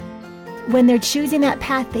when they're choosing that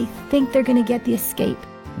path, they think they're going to get the escape.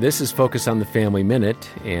 This is Focus on the Family Minute,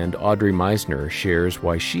 and Audrey Meisner shares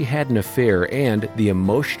why she had an affair and the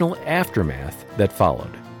emotional aftermath that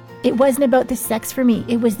followed. It wasn't about the sex for me.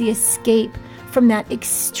 It was the escape from that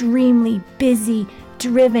extremely busy,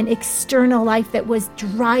 driven, external life that was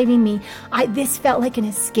driving me. This felt like an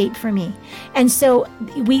escape for me. And so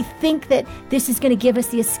we think that this is going to give us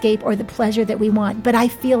the escape or the pleasure that we want. But I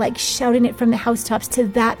feel like shouting it from the housetops to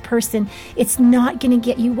that person, it's not going to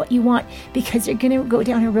get you what you want, because you're going to go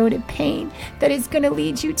down a road of pain that is going to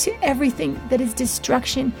lead you to everything that is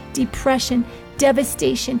destruction, depression,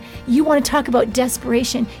 devastation. You want to talk about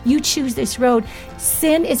desperation. You choose this road.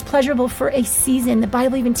 Sin is pleasurable for a season. The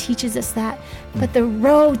Bible even teaches us that. But the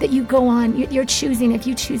road that you go on, you're choosing, if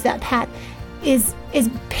you choose that path, is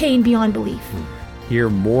pain beyond belief. Hear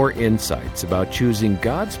more insights about choosing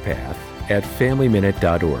God's path at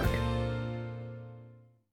FamilyMinute.org.